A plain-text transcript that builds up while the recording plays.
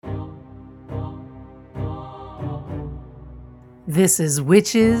This is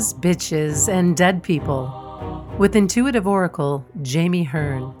Witches, Bitches, and Dead People with intuitive oracle Jami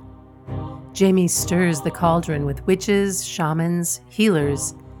Hearn. Jami stirs the cauldron with witches, shamans,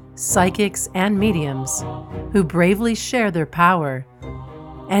 healers, psychics, and mediums who bravely share their power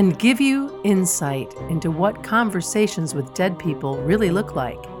and give you insight into what conversations with dead people really look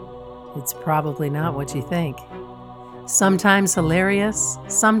like. It's probably not what you think. Sometimes hilarious,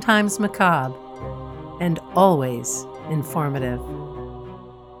 sometimes macabre, and always informative.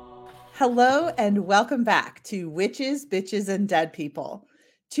 Hello and welcome back to Witches, Bitches, and Dead People.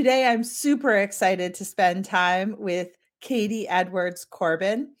 Today I'm super excited to spend time with Katie Edwards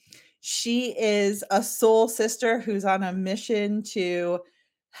Corbin. She is a soul sister who's on a mission to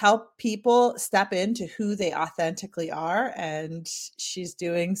help people step into who they authentically are, and she's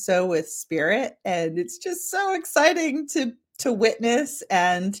doing so with spirit, and it's just so exciting to witness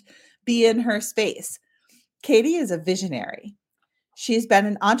and be in her space. Katie is a visionary. She's been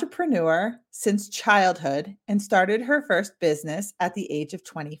an entrepreneur since childhood and started her first business at the age of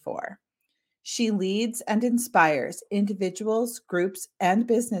 24. She leads and inspires individuals, groups, and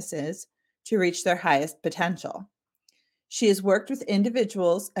businesses to reach their highest potential. She has worked with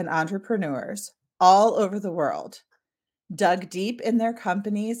individuals and entrepreneurs all over the world, dug deep in their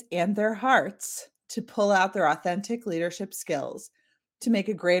companies and their hearts to pull out their authentic leadership skills to make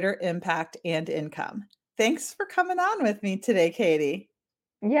a greater impact and income. Thanks for coming on with me today, Katie.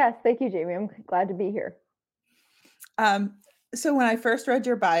 Yes, thank you, Jami. I'm glad to be here. So when I first read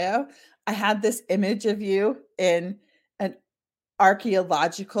your bio, I had this image of you in an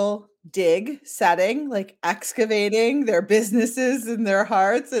archaeological dig setting, like excavating their businesses and their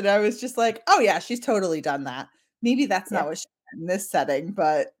hearts. And I was just like, oh yeah, she's totally done that. Maybe that's not Yes, what she's done in this setting,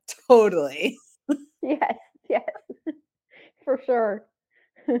 but totally. yes, yes, for sure.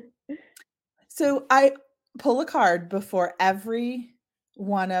 So I pull a card before every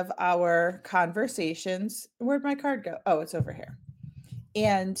one of our conversations. Where'd my card go? Oh, it's over here.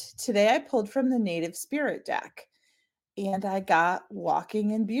 And today I pulled from the Native Spirit deck and I got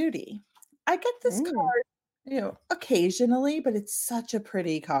Walking in Beauty. I get this Mm, card, occasionally, but it's such a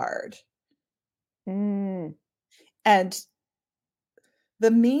pretty card. mm, And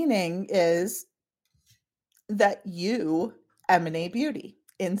the meaning is that you emanate beauty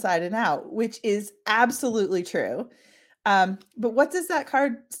inside and out, which is absolutely true. But what does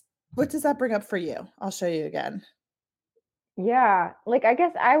that bring up for you? I'll show you again. yeah, I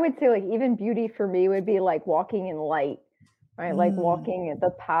guess I would say even beauty for me would be like walking in light, right? Like Mm. walking the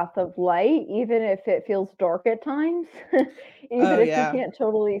path of light, even if it feels dark at times, even Oh if you yeah. can't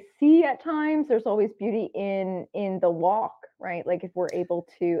totally see at times, there's always beauty in the walk, right? Like if we're able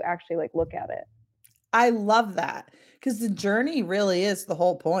to actually look at it. I love that because the journey really is the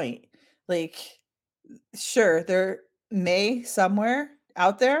whole point. Like, sure, there may somewhere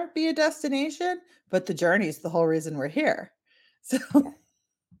out there be a destination, but the journey is the whole reason we're here. So Yes,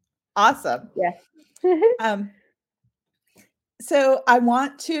 awesome. yes. Um, so I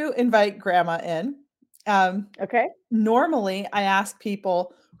want to invite grandma in. Um, Okay. Normally I ask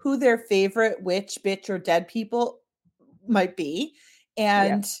people who their favorite witch, bitch, or dead people might be.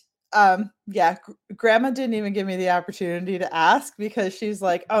 Yes. And yeah, grandma didn't even give me the opportunity to ask because she's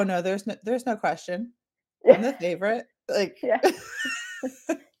like, "Oh no, there's no question. I'm the favorite." Like Yeah.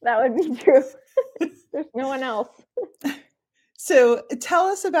 That would be true. There's no one else. so tell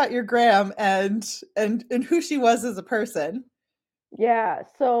us about your gram and who she was as a person. Yeah,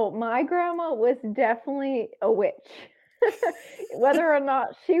 so my grandma was definitely a witch. Whether or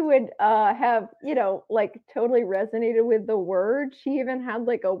not she would have, totally resonated with the word, she even had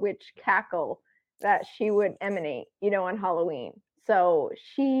like a witch cackle that she would emanate, on Halloween. So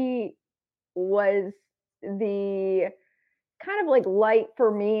she was the kind of like light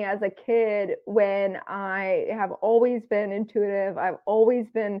for me as a kid when I have always been intuitive. I've always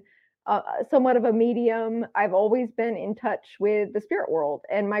been somewhat of a medium. I've always been in touch with the spirit world.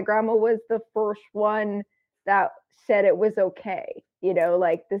 And my grandma was the first one that said it was okay.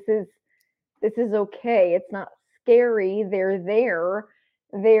 Like this is okay. It's not scary. They're there.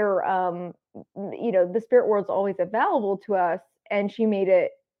 They're the spirit world's always available to us. And she made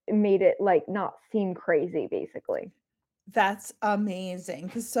it like not seem crazy, basically. That's amazing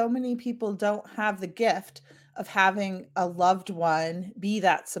because so many people don't have the gift of having a loved one be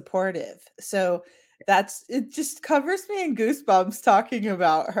that supportive. So it just covers me in goosebumps talking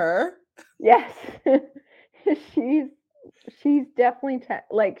about her. Yes. She's she's definitely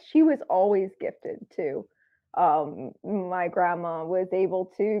like she was always gifted too. My grandma was able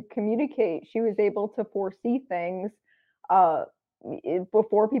to communicate. She was able to foresee things uh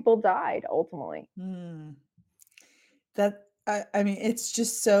before people died ultimately. Hmm. That I mean, it's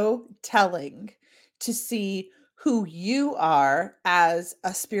just so telling to see who you are as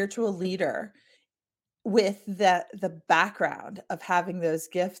a spiritual leader with the background of having those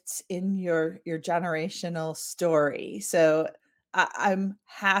gifts in your generational story. So I'm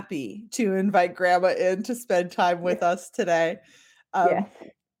happy to invite Grandma in to spend time with Yes. us today. Yes.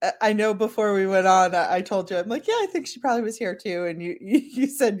 Um, I know before we went on, I told you, I'm like, yeah, I think she probably was here too, and you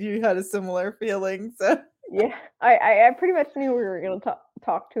said you had a similar feeling. So Yeah. I pretty much knew we were gonna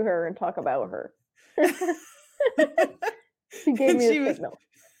talk to her and talk about her. She gave and me the she was, signal.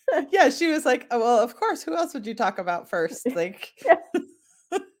 yeah, she was like, oh, well, of course, who else would you talk about first? Like, Yes.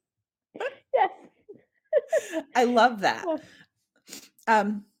 Yes. I love that. Yes.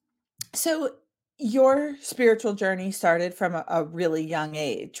 Um, So your spiritual journey started from a really young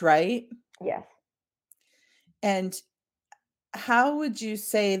age, right? Yes. And how would you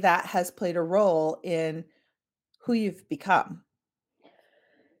say that has played a role in who you've become?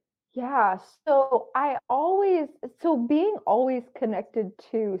 Yeah, so being always connected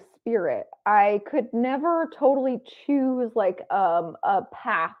to spirit, I could never totally choose like a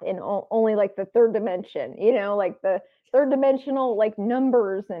path in only like the third dimension, like the third dimensional like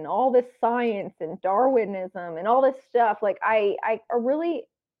numbers and all this science and Darwinism and all this stuff. Like I really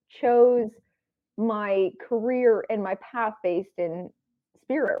chose my career and my path based in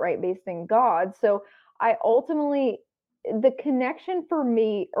spirit, right? Based in God. So I ultimately, the connection for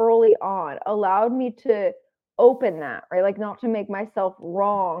me early on allowed me to open that, right? Like not to make myself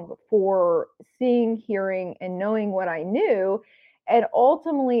wrong for seeing, hearing, and knowing what I knew. And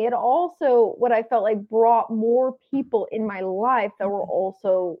ultimately, it also, what I felt like brought more people in my life that were Mhm.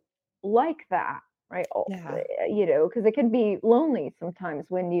 also like that, right? Yeah. Because it can be lonely sometimes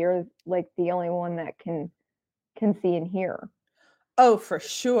when you're like the only one that can see and hear. Oh, for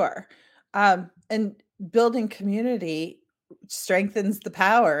sure. And building community strengthens the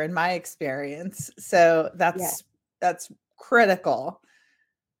power in my experience. So Yeah, that's critical.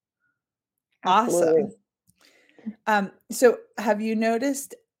 absolutely. Awesome. So have you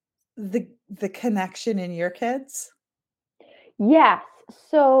noticed the connection in your kids? Yes.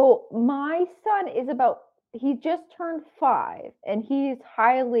 So my son is he just turned 5 and he's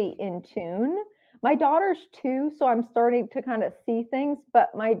highly in tune. My daughter's 2, so I'm starting to kind of see things,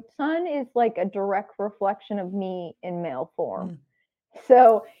 but my son is like a direct reflection of me in male form. Mm.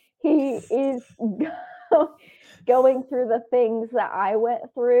 So he is going through the things that I went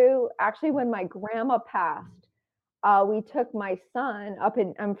through. Actually, when my grandma passed, we took my son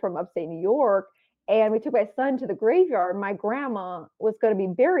I'm from upstate New York, and we took my son to the graveyard my grandma was going to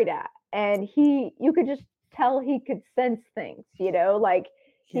be buried at. And you could just tell he could sense things, like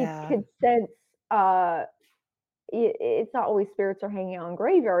he Yeah. could sense, uh, it's not always spirits are hanging out in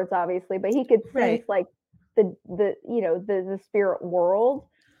graveyards, obviously, but he could sense Right. like the spirit world.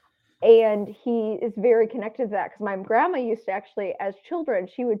 And he is very connected to that because my grandma used to actually, as children,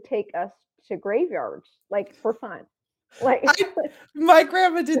 she would take us to graveyards like for fun. I Like, my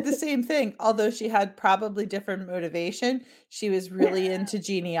grandma did the same thing, although she had probably different motivation. She was really into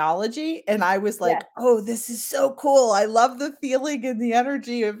genealogy, and I was yes, like, "Oh, this is so cool. I love the feeling and the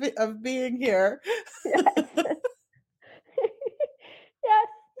energy of being here." yes, yes.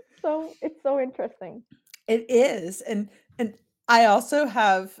 So it's so interesting. It is, and I also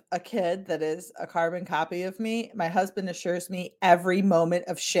have a kid that is a carbon copy of me. My husband assures me every moment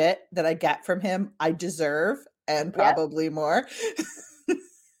of shit that I get from him, I deserve and Yep. probably more.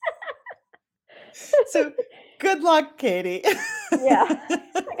 So, good luck, Katie. Yeah.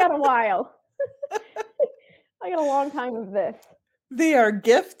 I got a while. I got a long time of this. They are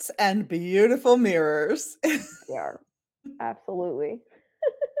gifts and beautiful mirrors. They are. Absolutely.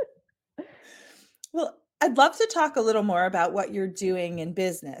 Well, I'd love to talk a little more about what you're doing in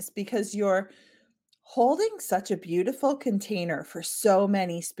business because you're holding such a beautiful container for so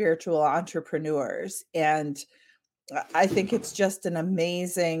many spiritual entrepreneurs. And I think it's just an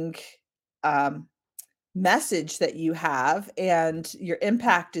amazing um, message that you have, and your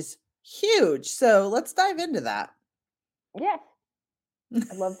impact is huge. So let's dive into that. Yes.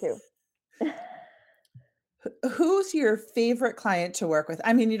 I'd love to. Who's your favorite client to work with?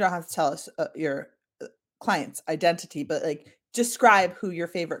 I mean, you don't have to tell us your client's identity, but like describe who your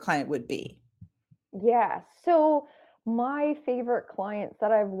favorite client would be. Yeah. So my favorite clients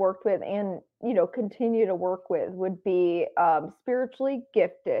that I've worked with and, continue to work with would be spiritually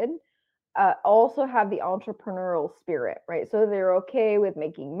gifted, also have the entrepreneurial spirit, right? So they're okay with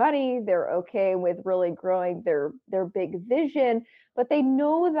making money, they're okay with really growing their big vision, but they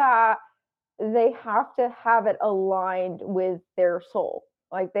know that they have to have it aligned with their soul.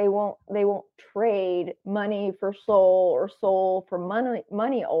 Like they won't trade money for soul or soul for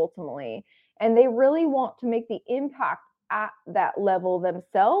money ultimately. And they really want to make the impact at that level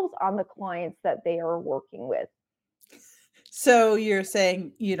themselves on the clients that they are working with. So you're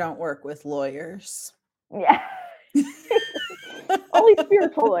saying you don't work with lawyers? Yeah. Only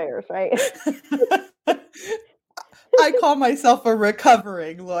spiritual lawyers, right? I call myself a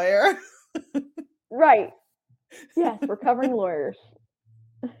recovering lawyer. Right. Yes, recovering lawyers.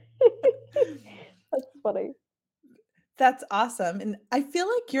 That's funny. That's awesome. And I feel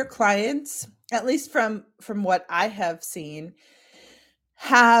like your clients, at least from what I have seen,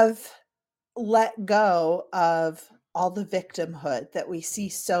 have let go of all the victimhood that we see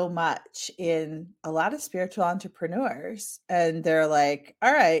so much in a lot of spiritual entrepreneurs. And they're like,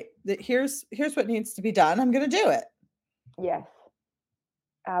 all right, here's what needs to be done. I'm going to do it. Yes.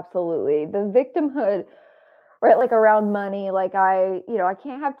 Absolutely. The victimhood, right? Like around money, like I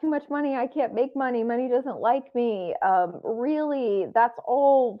can't have too much money. I can't make money. Money doesn't like me. Really, that's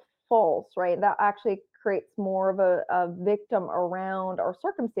all false, right? That actually creates more of a victim around our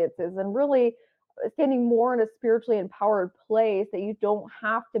circumstances, and really standing more in a spiritually empowered place that you don't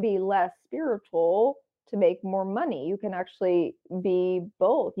have to be less spiritual to make more money. You can actually be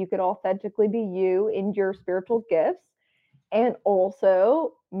both. You could authentically be you in your spiritual gifts and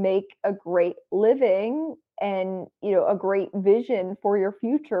also make a great living and a great vision for your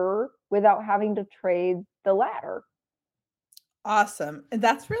future without having to trade the latter. Awesome. And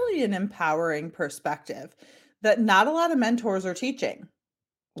that's really an empowering perspective that not a lot of mentors are teaching.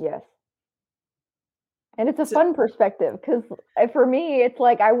 Yes. And it's a So, fun perspective because for me it's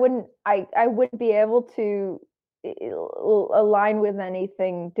like I wouldn't be able to align with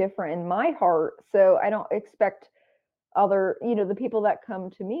anything different in my heart, so I don't expect other, the people that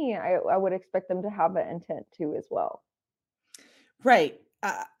come to me, I would expect them to have that intent too as well. right.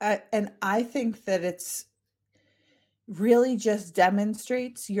 And I think that it's really just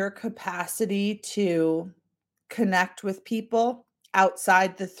demonstrates your capacity to connect with people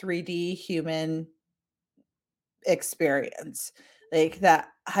outside the 3D human experience. Like that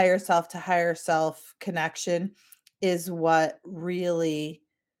higher self to higher self connection is what really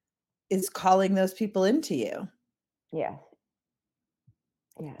is calling those people into you. Yes.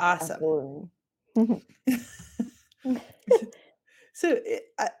 Yes, Awesome. absolutely. So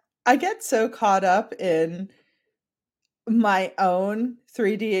I get so caught up in my own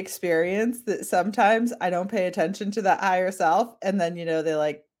 3D experience that sometimes I don't pay attention to that higher self. And then, they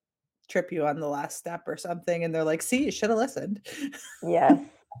like trip you on the last step or something. And they're like, see, you should have listened. Yes,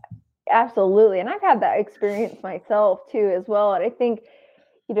 absolutely, and I've had that experience myself too as well, and I think,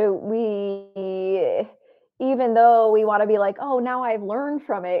 we even though we wanna be like, "Oh, now I've learned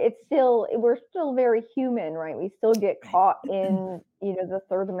from it," we're still very human, right? We still get Right. caught in, the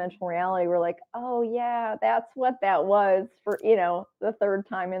third dimensional reality. We're like, "Oh, yeah, that's what that was for," the third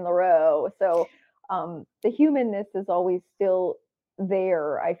time in the row. So, the humanness is always still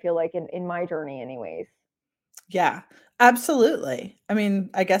there, I feel like in my journey anyways. Yeah, absolutely. I mean,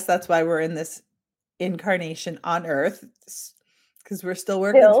 I guess that's why we're in this incarnation on Earth because we're still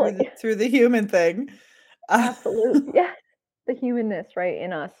working Still, through the human thing. absolutely, yeah, the humanness, right,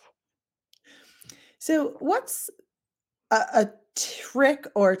 in us. So, what's a trick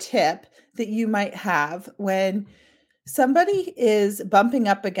or tip that you might have when somebody is bumping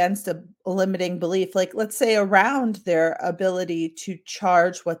up against a limiting belief, like let's say around their ability to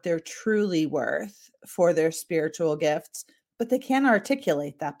charge what they're truly worth for their spiritual gifts, but they can't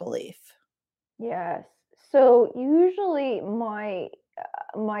articulate that belief? Yes. So usually my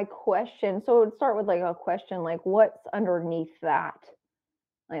question, so it would start with like a question like what's underneath that?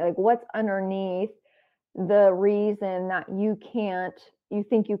 Like what's underneath the reason that you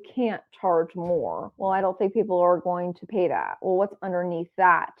think you can't charge more? Well, I don't think people are going to pay that. Well, what's underneath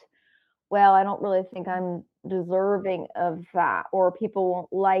that? Well, I don't really think I'm deserving of that, or people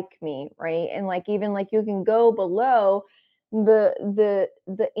won't like me, right? And like even like you can go below the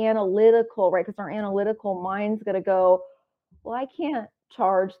analytical, right? Because our analytical mind's gonna go, well, I can't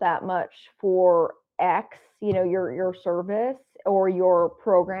charge that much for X, your service or your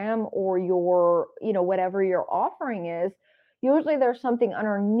program or your, whatever your offering is. Usually there's something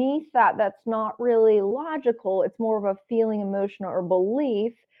underneath that that's not really logical. It's more of a feeling, emotion, or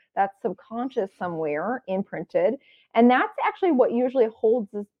belief that's subconscious somewhere imprinted. And that's actually what usually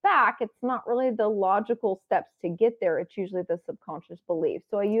holds us back. It's not really the logical steps to get there, it's usually the subconscious belief.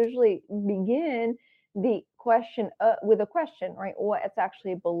 So I usually begin the question with a question, right? What's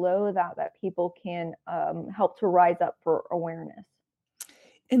actually below that people can help to rise up for awareness.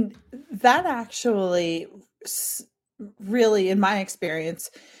 And that actually really, in my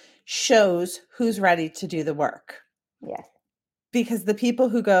experience, shows who's ready to do the work. Yes. Because the people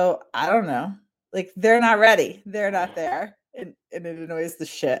who go, I don't know, like they're not ready. They're not there. And it annoys the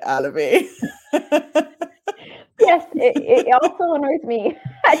shit out of me. Yes, it also annoys me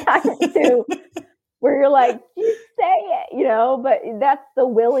at times too, where you're like, just say it, but that's the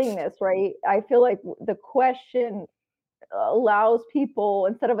willingness, right? I feel like the question allows people,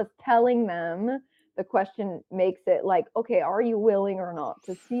 instead of us telling them, the question makes it like, okay, are you willing or not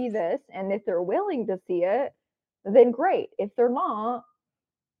to see this? And if they're willing to see it, then great. If they're not,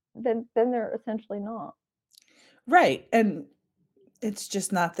 then they're essentially not. Right. And it's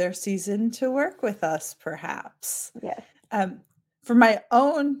just not their season to work with us, perhaps. Yes. For my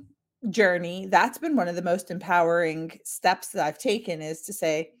own journey, that's been one of the most empowering steps that I've taken, is to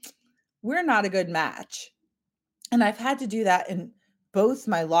say, we're not a good match. And I've had to do that in both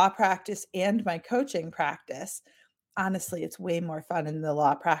my law practice and my coaching practice. Honestly, it's way more fun in the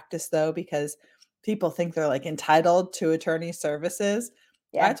law practice, though, because people think they're like entitled to attorney services.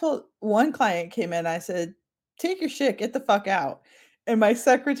 I Yeah. told one client came in, I said, take your shit, get the fuck out. And my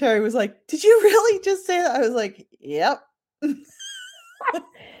secretary was like, did you really just say that? I was like, yep. And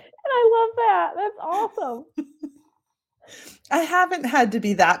I love that. That's awesome. I haven't had to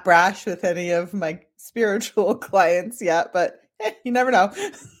be that brash with any of my spiritual clients yet, but you never know.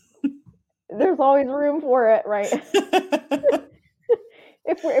 There's always room for it, right?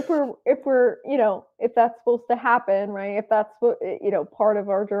 if that's supposed to happen, right? If that's what, part of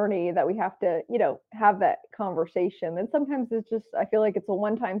our journey, that we have to, have that conversation, then sometimes it's just, I feel like it's a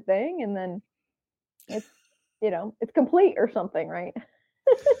one-time thing, and then it's, it's complete or something, right?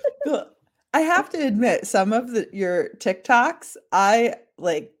 I have to admit, some of your TikToks, I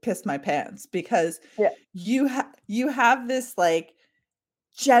like piss my pants, because Yeah. you have this like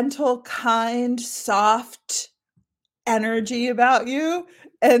gentle, kind, soft energy about you,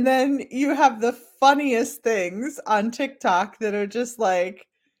 and then you have the funniest things on TikTok that are just like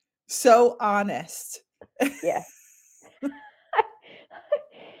so honest. Yeah.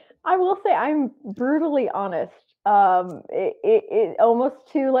 I will say I'm brutally honest. It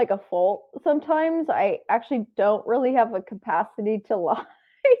almost to like a fault. Sometimes I actually don't really have a capacity to lie.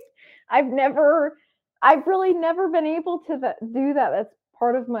 I've never, I've really never been able to do that. That's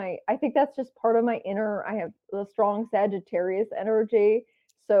part of my, I think that's just part of my inner, I have the strong Sagittarius energy.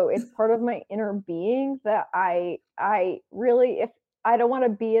 So it's part of my inner being that I really, if I don't want to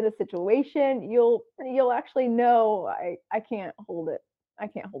be in a situation, you'll actually know I can't hold it. I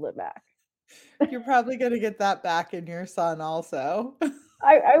can't hold it back. You're probably gonna get that back in your son also.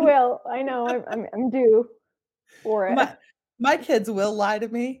 I will. I know. I'm due for it. My kids will lie to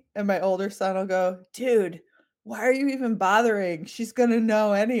me, and my older son will go, "Dude, why are you even bothering? She's gonna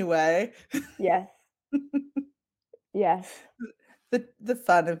know anyway." Yes. Yes. The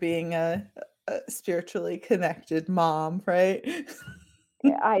fun of being a spiritually connected mom, right?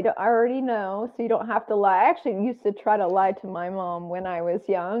 I already know, so you don't have to lie. I actually used to try to lie to my mom when I was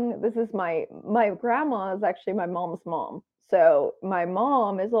young. This is my grandma is actually my mom's mom. So my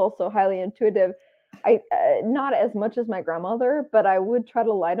mom is also highly intuitive. I not as much as my grandmother, but I would try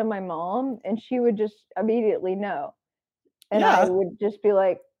to lie to my mom, and she would just immediately know. And I Yeah, would just be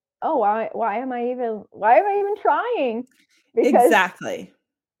like, "Oh, why am I even trying?" Because exactly.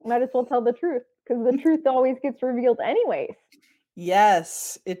 might as well tell the truth, because the truth always gets revealed anyways.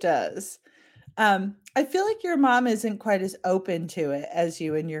 Yes, it does. I feel like your mom isn't quite as open to it as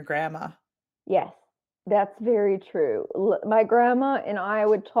you and your grandma. Yes, that's very true. My grandma and I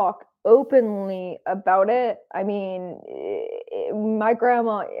would talk openly about it. I mean, my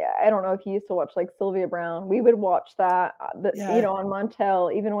grandma, I don't know if you used to watch like Sylvia Brown. We would watch that, Yeah. on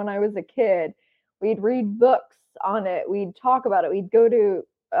Montel, even when I was a kid. We'd read books on it. We'd talk about it. We'd go to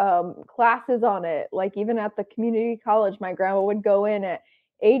classes on it. Like even at the community college, my grandma would go in at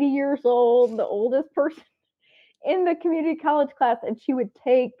 80 years old, the oldest person in the community college class, and she would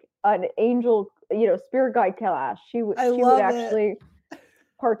take an angel, spirit guide class. I She would love it. actually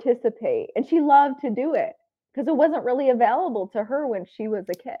participate, and she loved to do it because it wasn't really available to her when she was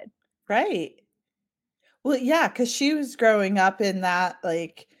a kid. Right. Well, yeah, because she was growing up in that,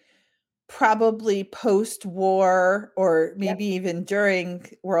 like, probably post-war or Yep. maybe even during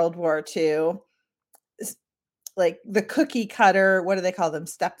World War II, like the cookie cutter, what do they call them?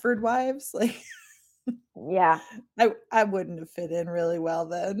 Stepford wives? Like, Yeah. I wouldn't have fit in really well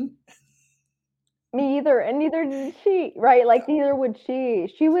then. Me either, and neither did she, right? Like neither would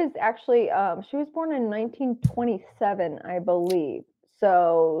she. She was actually she was born in 1927, I believe.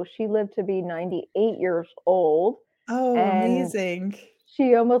 So she lived to be 98 years old, Oh, and amazing.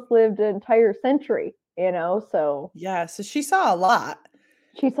 she almost lived an entire century. So Yeah, so she saw a lot.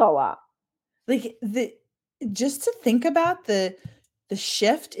 she saw a lot. Like just to think about the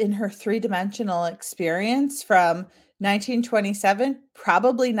shift in her three-dimensional experience from 1927,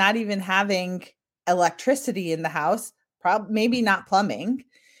 probably not even having electricity in the house, maybe not plumbing,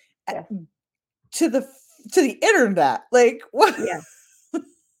 uh, Yes. to the internet. Like what? Yeah.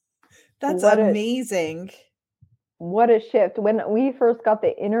 That's What a amazing. what a shift. When we first got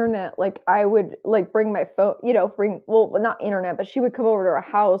the internet, like I would like bring my phone, well, not internet, but she would come over to our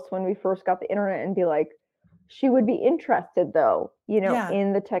house when we first got the internet and be like, she would be interested though, Yeah.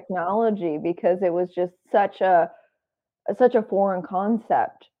 in the technology because it was just such a foreign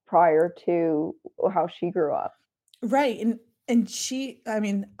concept prior to how she grew up. Right. And she, I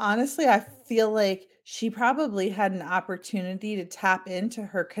mean, honestly, I feel like she probably had an opportunity to tap into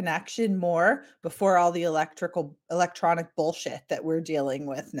her connection more before all the electronic bullshit that we're dealing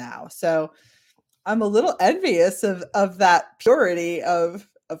with now. So I'm a little envious of that purity of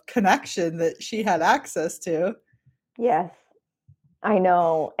connection that she had access to. Yes. I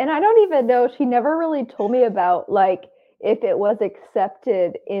know. And I don't even know, she never really told me about like if it was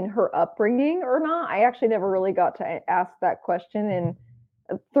accepted in her upbringing or not. I actually never really got to ask that question in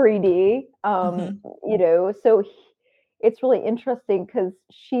 3D. Mhm. So it's really interesting because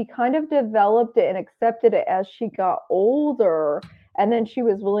she kind of developed it and accepted it as she got older. And then she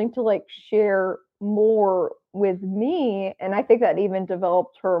was willing to like share more with me. And I think that even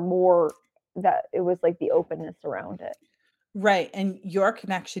developed her more, that it was like the openness around it. Right. And your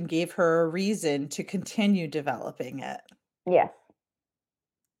connection gave her a reason to continue developing it. Yes,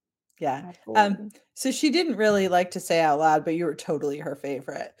 Yeah. Um, absolutely. so she didn't really like to say out loud, but you were totally her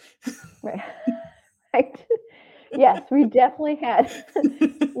favorite. Right. Right. Yes, we definitely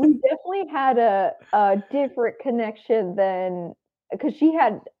had a different connection than because she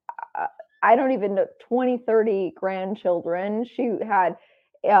had uh, I don't even know 20, 30 grandchildren. She had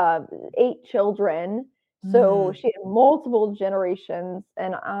uh, 8 children. So Mm, she had multiple generations,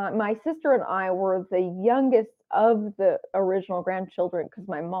 and my sister and I were the youngest of the original grandchildren because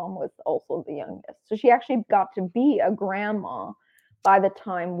my mom was also the youngest. So she actually got to be a grandma by the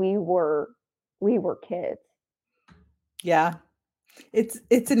time we were kids. yeah.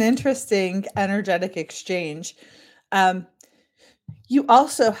 It's an interesting energetic exchange. Um, you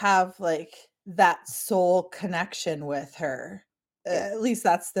also have like that soul connection with her. Yes. At least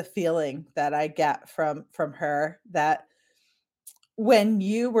that's the feeling that I get from her, that when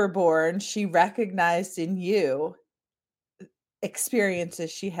you were born, she recognized in you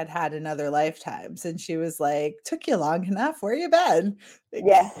experiences she had had in other lifetimes, and she was like, "Took you long enough. Where you been?" Like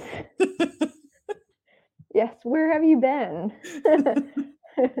Yes. Yes. Where have you been?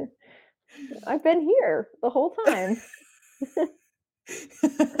 I've been here the whole time.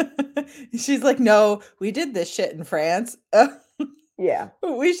 She's like, "No, we did this shit in France." Yeah.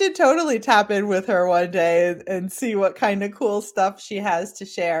 We should totally tap in with her one day and see what kind of cool stuff she has to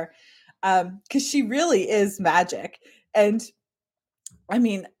share. Because she really is magic. And I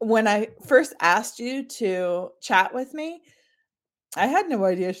mean, when I first asked you to chat with me, I had no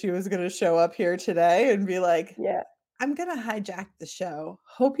idea she was going to show up here today and be like, Yeah. I'm going to hijack the show.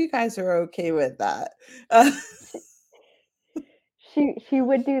 Hope you guys are okay with that. Uh, She she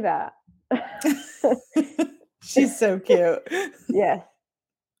would do that. she's so cute. Yes.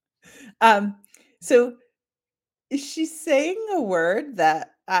 Um, so is she saying a word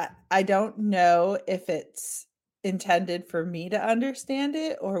that I don't know if it's intended for me to understand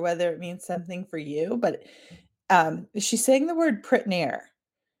it or whether it means something for you, but is she saying the word pritneer?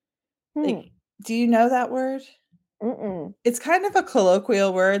 Hmm. Like, do you know that word? Mm-mm. It's kind of a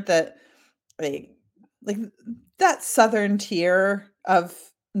colloquial word that like like that southern tier of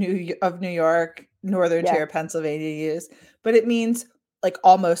New York, northern Yes. tier of Pennsylvania use, but it means like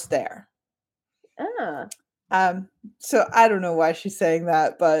almost there. Ah. Um, so I don't know why she's saying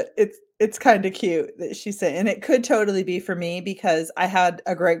that, but it's kind of cute that she's saying, and it could totally be for me because I had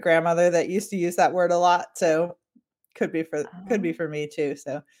a great grandmother that used to use that word a lot. So could be Oh. for me too.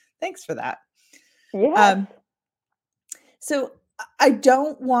 So thanks for that. Yes. Um, so I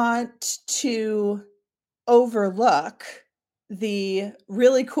don't want to overlook the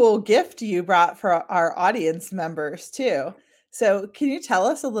really cool gift you brought for our audience members too. So can you tell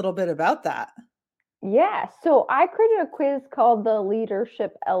us a little bit about that? Yeah, so I created a quiz called the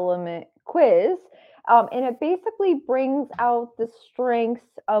Leadership Element Quiz, and it basically brings out the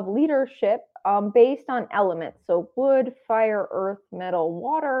strengths of leadership based on elements. So wood, fire, earth, metal,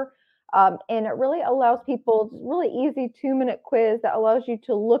 water. And it really allows people, it's really easy 2-minute quiz that allows you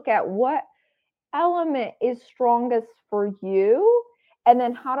to look at what element is strongest for you and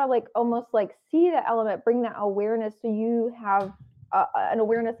then how to like almost like see the element, bring that awareness, so you have an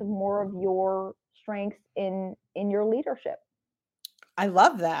awareness of more of your strengths in your leadership. I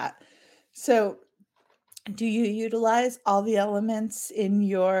love that. So, do you utilize all the elements in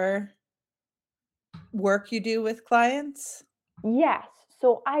your work you do with clients? Yes.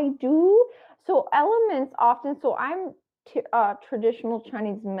 So I do. So elements often. So I'm traditional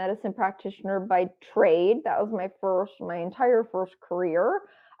Chinese medicine practitioner by trade. That was my entire first career,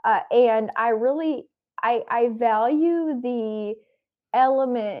 and I value the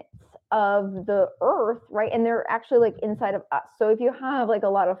elements of the earth, right? And they're actually like inside of us. So if you have like a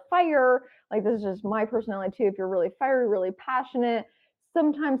lot of fire, like this is just my personality too. If you're really fiery, really passionate,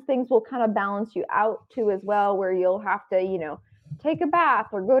 sometimes things will kind of balance you out too as well, where you'll have to, take a bath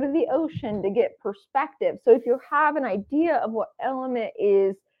or go to the ocean to get perspective. So if you have an idea of what element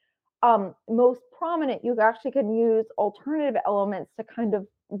is most prominent, you actually can use alternative elements to kind of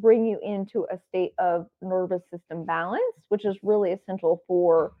bring you into a state of nervous system balance, which is really essential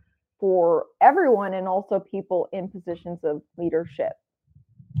for everyone and also people in positions of leadership.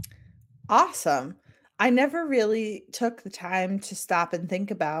 Awesome. I never really took the time to stop and think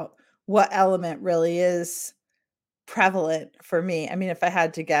about what element really is prevalent for me. I mean, if I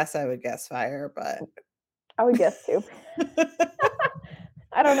had to guess, I would guess fire, but I would guess too.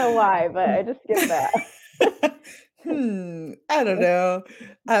 I don't know why, but I just get that. I don't know.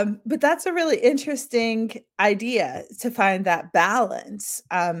 But that's a really interesting idea to find that balance.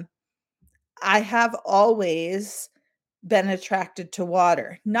 I have always been attracted to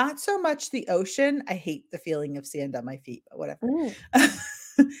water, not so much the ocean. I hate the feeling of sand on my feet, but whatever. Mm,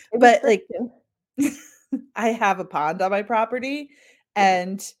 But like, restriction. I have a pond on my property, Yeah.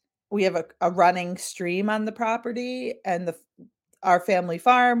 and we have a running stream on the property, and our family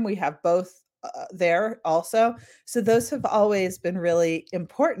farm, we have both there also. So those have always been really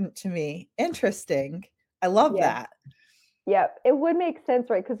important to me. Interesting. I love Yeah. that. Yeah, it would make sense,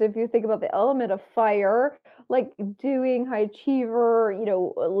 right? Because if you think about the element of fire, like doing high achiever,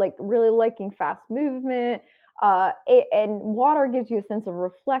 like really liking fast movement, and water gives you a sense of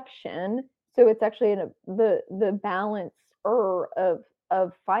reflection. So it's actually in the balance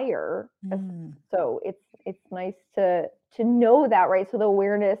of fire. Mm. So it's nice to know that, right? So the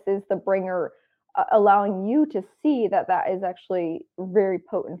awareness is the bringer, allowing you to see that that is actually very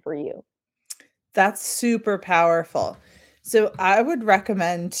potent for you. That's super powerful. So I would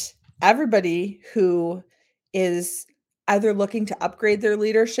recommend everybody who is either looking to upgrade their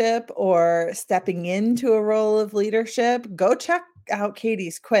leadership or stepping into a role of leadership, go check out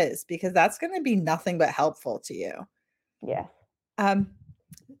Katie's quiz, because that's going to be nothing but helpful to you. Yes. Um,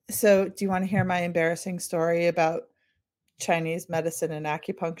 so do you want to hear my embarrassing story about Chinese medicine and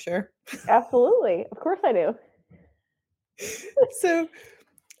acupuncture? Absolutely. Of course I do. So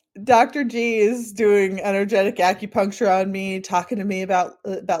Dr. G is doing energetic acupuncture on me, talking to me about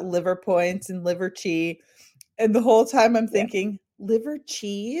liver points and liver chi. And the whole time I'm Yeah. thinking, liver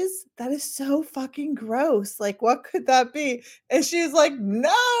cheese? That is so fucking gross. Like, what could that be? And she's like,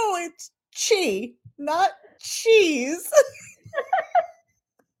 no, it's chi, not cheese.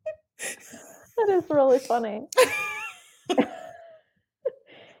 That is really funny.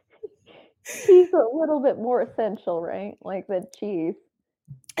 Cheese a little bit more essential, right? Like the cheese.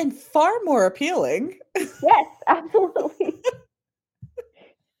 And far more appealing. Yes, absolutely.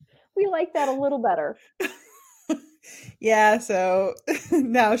 We like that a little better. Yeah, so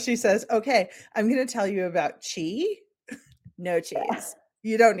now she says, okay, I'm going to tell you about chi. No Yeah. cheese.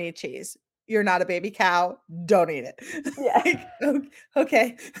 You don't need cheese. You're not a baby cow. Don't eat it. Yeah. Like,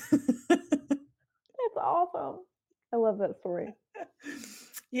 okay. That's awesome. I love that story.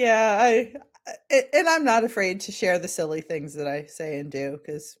 Yeah, and I'm not afraid to share the silly things that I say and do,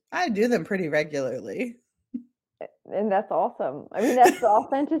 because I do them pretty regularly. And that's awesome. I mean, that's the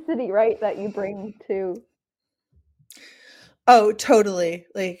authenticity, right, that you bring to. Oh, totally.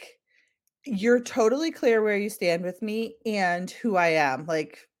 Like, you're totally clear where you stand with me and who I am.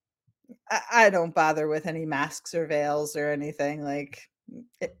 Like, I don't bother with any masks or veils or anything. Like,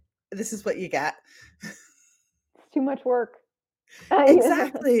 this is what you get. It's too much work.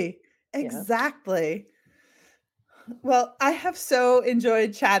 Exactly. Yeah. Exactly. Well, I have so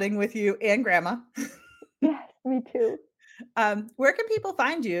enjoyed chatting with you and Grandma. Yes, me too. Where can people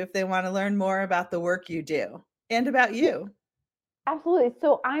find you if they want to learn more about the work you do and about Yeah, you? absolutely.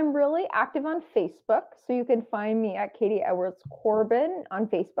 So I'm really active on Facebook. So you can find me at Katie Edwards Corbin on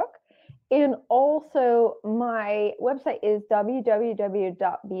Facebook. And also, my website is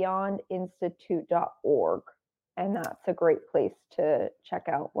www.beyondinstitute.org. And that's a great place to check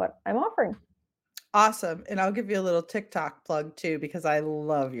out what I'm offering. Awesome. And I'll give you a little TikTok plug too, because I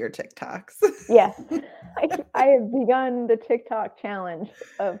love your TikToks. Yes. I have begun the TikTok challenge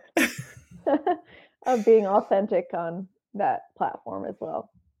of of being authentic on that platform as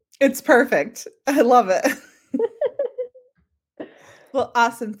well. It's perfect. I love it. Well,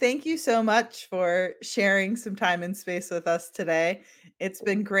 awesome. Thank you so much for sharing some time and space with us today. It's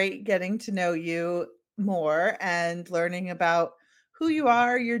been great getting to know you more and learning about who you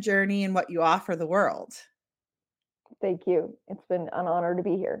are, your journey, and what you offer the world. Thank you. It's been an honor to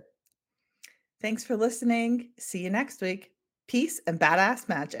be here. Thanks for listening. See you next week. Peace and badass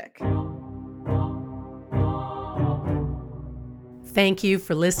magic. Thank you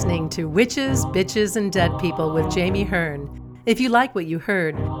for listening to Witches, Bitches, and Dead People with Jami Hearn. If you like what you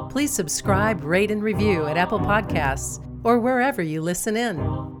heard, please subscribe, rate, and review at Apple Podcasts or wherever you listen in.